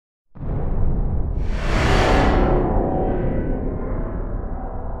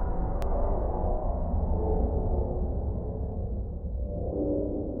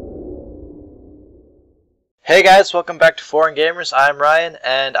Hey guys, welcome back to Foreign Gamers. I'm Ryan,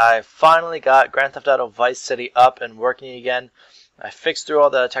 and I finally got Grand Theft Auto Vice City up and working again. I fixed through all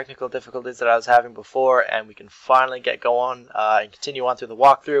the technical difficulties that I was having before, and we can finally get going and continue on through the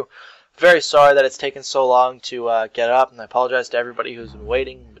walkthrough. Very sorry that it's taken so long to get up, and I apologize to everybody who's been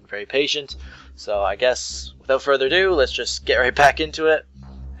waiting, been very patient. So I guess, without further ado, let's just get right back into it,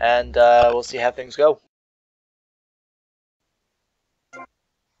 and we'll see how things go.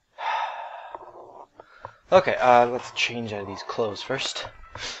 Okay, let's change out of these clothes first.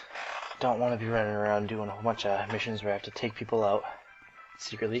 Don't want to be running around doing a whole bunch of missions where I have to take people out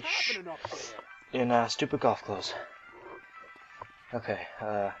secretly in stupid golf clothes. Okay,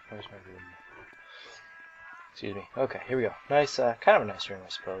 where's my room? Excuse me. Okay, here we go. Nice, kind of a nice room, I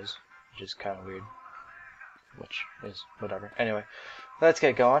suppose, which is kind of weird. Which is whatever. Anyway, let's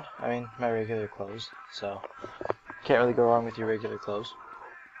get going. I mean, my regular clothes, so can't really go wrong with your regular clothes.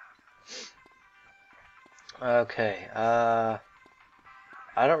 Okay, I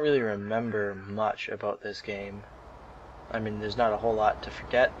don't really remember much about this game. I mean, there's not a whole lot to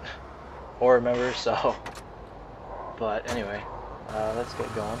forget or remember, so... But anyway, let's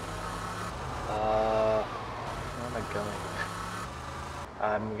get going. Where am I going?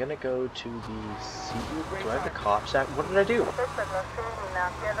 I'm gonna go to the sea. Do I have the cops at? What did I do?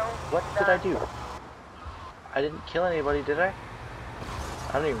 What did I do? I didn't kill anybody, did I?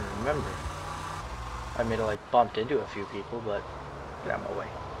 I don't even remember. I may have like bumped into a few people, but get out of my way.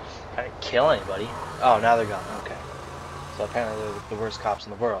 I didn't kill anybody. Oh, now they're gone. Okay. So apparently they're the worst cops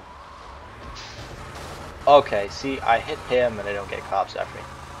in the world. Okay, see, I hit him and I don't get cops after me.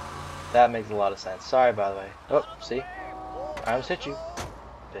 That makes a lot of sense. Sorry, by the way. Oh, see? I almost hit you.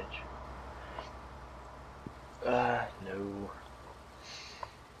 Bitch. No.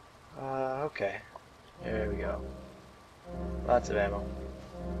 Okay. There we go. Lots of ammo.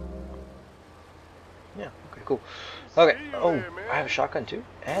 Yeah, okay, cool. Okay, oh, I have a shotgun too?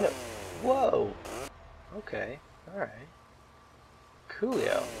 And a... Whoa! Okay, alright.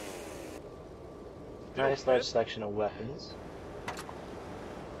 Coolio. Nice large selection of weapons.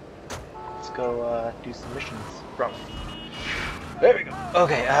 Let's go, do some missions. From. There we go.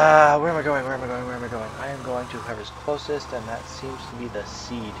 Okay, where am I going? Where am I going? Where am I going? I am going to whoever's closest, and that seems to be the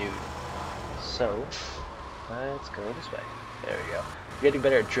C dude. So, let's go this way. There we go. I'm getting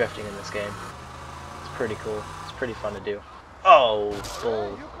better at drifting in this game. Pretty cool. It's pretty fun to do. Oh,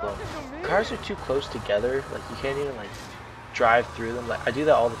 bull. Cars are too close together. Like, you can't even like drive through them. Like, I do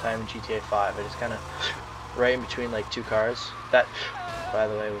that all the time in GTA 5. I just kind of right in between like two cars. That, by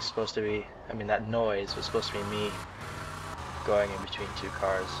the way, was supposed to be. I mean, that noise was supposed to be me going in between two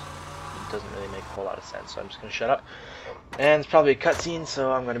cars. It doesn't really make a whole lot of sense. So I'm just gonna shut up. And it's probably a cutscene,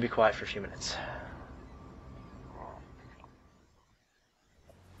 so I'm gonna be quiet for a few minutes.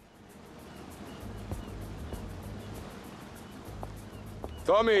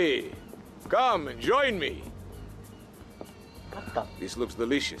 Tommy, come and join me. What the This looks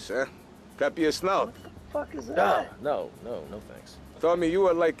delicious, huh? Clappy a snout. fuck is that? No thanks. Tommy, you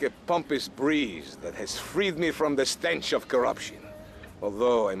are like a pompous breeze that has freed me from the stench of corruption.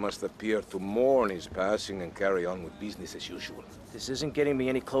 Although I must appear to mourn his passing and carry on with business as usual. This isn't getting me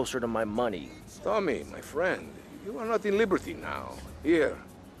any closer to my money. Tommy, my friend, you are not in liberty now. Here,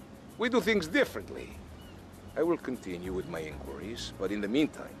 we do things differently. I will continue with my inquiries, but in the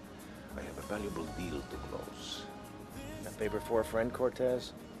meantime, I have a valuable deal to close. A favor for a friend,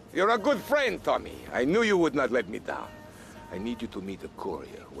 Cortez? You're a good friend, Tommy. I knew you would not let me down. I need you to meet a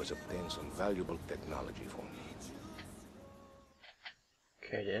courier who has obtained some valuable technology for me.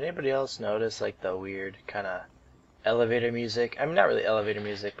 Okay, did anybody else notice like the weird kind of elevator music? I mean, not really elevator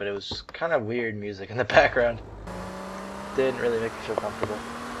music, but it was kind of weird music in the background. Didn't really make me feel comfortable.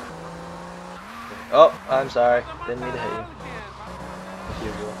 Oh, I'm sorry. Didn't mean to hit you. As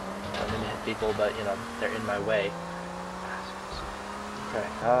usual. I don't mean to hit people, but, you know, they're in my way. Okay,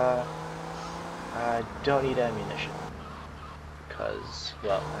 I don't need ammunition. Because,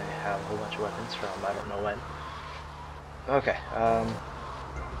 well, I have a whole bunch of weapons from I don't know when. Okay,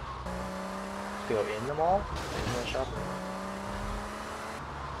 to go in the mall? In the shop?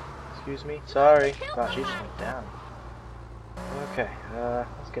 Excuse me? Sorry. Gosh, you just went down. Okay,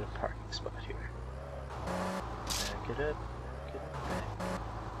 let's get a parking spot here. Get it.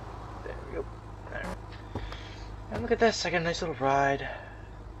 There we go. There. And look at this, I got a nice little ride.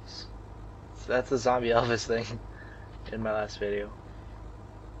 So that's the zombie Elvis thing in my last video.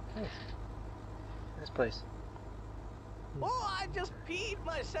 Nice. Nice place. Oh, I just peed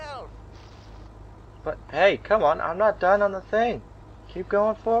myself. But hey, come on, I'm not done on the thing. Keep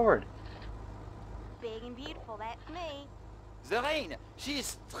going forward. Big and beautiful, that's me. The rain,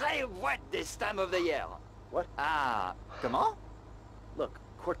 she's très wet this time of the year. What? Ah, comment? Look,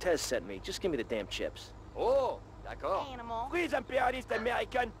 Cortez sent me. Just give me the damn chips. Oh, d'accord. Animal. Freeze imperialist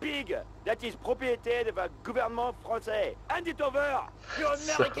American pig that is propriété de the gouvernement français. Hand it over! You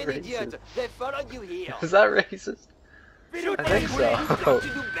So American racist. idiot! They followed you here. Is that racist? Shoot I think so. Don't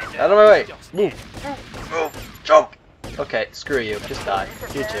you do better? Out of my way! Move! Move! Jump! Okay, screw you. Just die.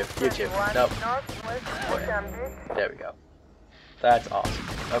 You too. You too. Nope. There we go. That's awesome.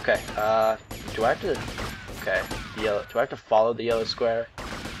 Okay, do I have to... Okay, yellow. Do I have to follow the yellow square?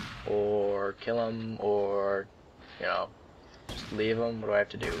 Or kill him? Or, you know, just leave him? What do I have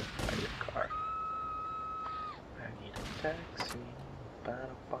to do? I need a car. I need a taxi.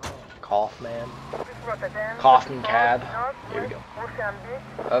 Cough man. Coughing cab. Here we go.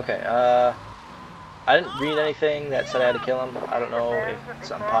 Okay, I didn't read anything that said I had to kill him. I don't know if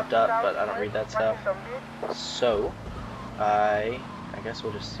something popped up, but I don't read that stuff. So, I guess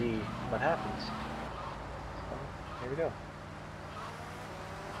we'll just see what happens. So, here we go.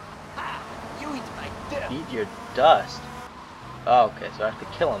 You eat my dirt. Eat your dust. Oh, okay, so I have to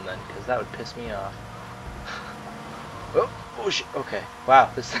kill him then, because that would piss me off. Oh shit, okay.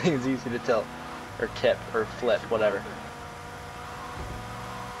 Wow, this thing is easy to tilt. Or tip, or flip, whatever.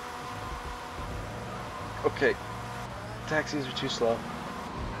 Okay. Taxis are too slow.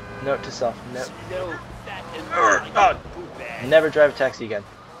 Note to self, no. Slow, fat, and Never drive a taxi again.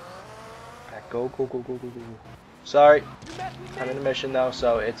 Back, go, go, go, go, go, go. Sorry. I'm in a mission though,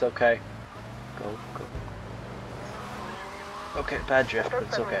 so it's okay. Go, go. Okay, bad drift, but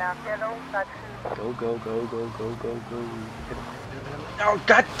it's okay. Go, go, go, go, go, go, go. Oh,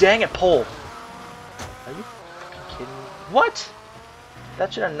 god dang it, pole! Are you fucking kidding me? What?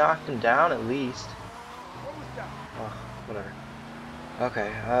 That should have knocked him down at least. Oh, whatever.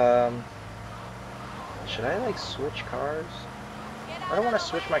 Okay, should I like switch cars? I don't want to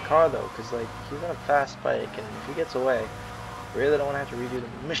switch my car though, because like he's on a fast bike, and if he gets away, I really don't want to have to redo the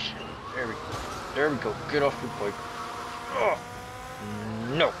mission. There we go. There we go. Get off your bike. Oh.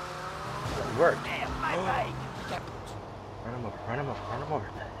 No. It worked. Run him over, run him over, run him over.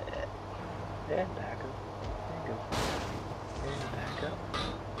 And back up. There you go. And back up.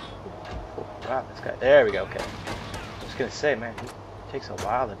 Oh, wow, this guy. There we go, okay. I was gonna say, man, he takes a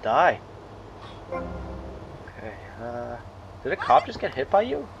while to die. Okay, did a cop just get hit by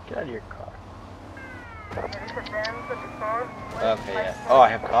you? Get out of your car. Okay, yeah. Oh, I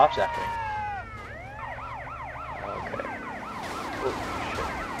have cops after me. Okay. Oh, shit.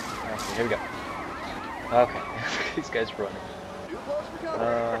 Okay, here we go. Okay, these guys running.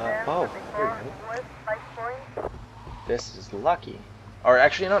 Oh, here we go. This is lucky. Or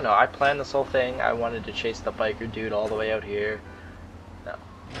actually, no, I planned this whole thing. I wanted to chase the biker dude all the way out here. No.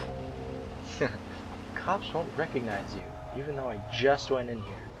 Cops won't recognize you, even though I just went in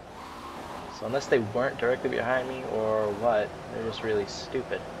here. So unless they weren't directly behind me or what, they're just really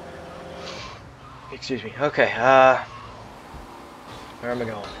stupid. Excuse me. Okay, where am I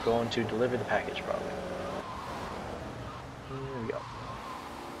going? Going to deliver the package, probably. Here we go.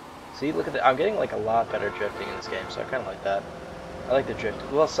 See, look at that. I'm getting like a lot better drifting in this game, so I kind of like that. I like the drift.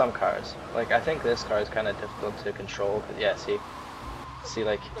 Well, some cars. Like, I think this car is kind of difficult to control. Cause, yeah, see,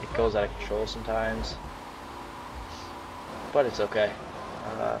 like, it goes out of control sometimes. But it's okay.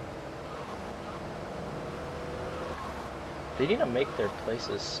 They need to make their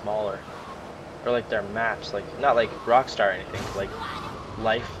places smaller. Or, like, their maps. Like, not like Rockstar or anything. But, like,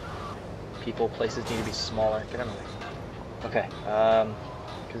 life, people, places need to be smaller. Get out of my way. Okay,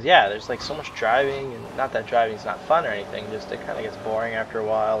 because yeah, there's like so much driving, and not that driving's not fun or anything, just it kind of gets boring after a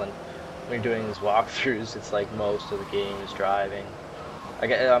while, and when you're doing these walkthroughs, it's like most of the game is driving.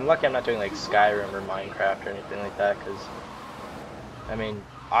 I'm lucky I'm not doing like Skyrim or Minecraft or anything like that, because, I mean,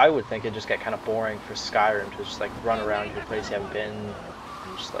 I would think it'd just get kind of boring for Skyrim to just like run around to a place you haven't been,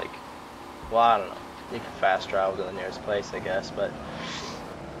 and just like, well, I don't know, you can fast travel to the nearest place, I guess, but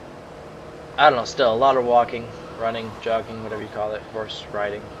I don't know, still a lot of walking, running, jogging, whatever you call it, horseback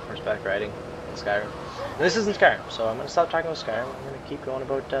riding in Skyrim. And this isn't Skyrim, so I'm going to stop talking about Skyrim. I'm going to keep going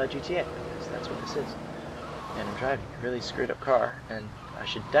about GTA, because that's what this is. And I'm driving a really screwed up car, and I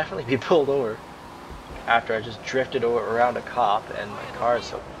should definitely be pulled over after I just drifted around a cop, and my car is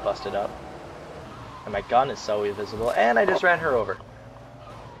so busted up. And my gun is so invisible, and I just ran her over.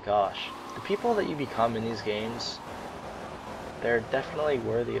 Gosh, the people that you become in these games, they're definitely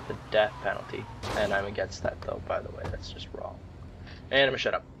worthy of the death penalty. And I'm against that though, by the way, that's just wrong. And I'm gonna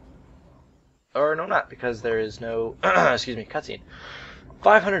shut up. Or no, not, because there is no, excuse me, cutscene.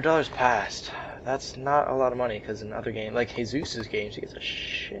 $500 passed. That's not a lot of money, because in other games, like Jesus' games, he gets a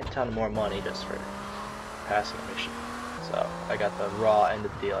shit ton more money just for passing a mission. So, I got the raw end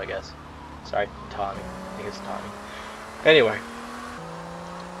of the deal, I guess. Sorry, Tommy. I think it's Tommy. Anyway.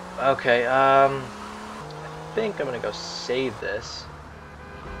 Okay, I think I'm gonna go save this.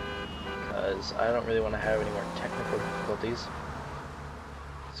 Because I don't really want to have any more technical difficulties.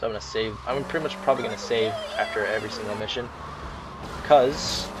 So I'm gonna save. I'm pretty much probably gonna save after every single mission.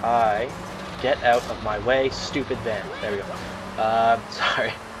 Because I get out of my way, stupid van. There we go.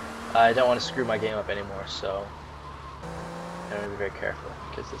 Sorry. I don't want to screw my game up anymore, so I'm gonna be very careful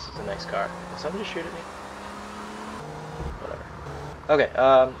because this is a nice car. Did somebody just shoot at me? Whatever. Okay,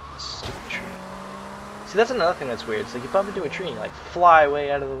 stupid tree. See, that's another thing that's weird. It's like you bump into a tree and you like fly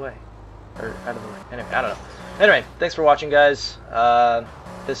way out of the way. Or out of the way. Anyway, I don't know. Anyway, thanks for watching, guys.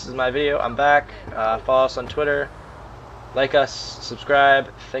 This is my video. I'm back. Follow us on Twitter. Like us,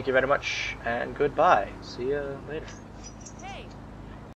 subscribe. Thank you very much, and goodbye. See you later. Hey,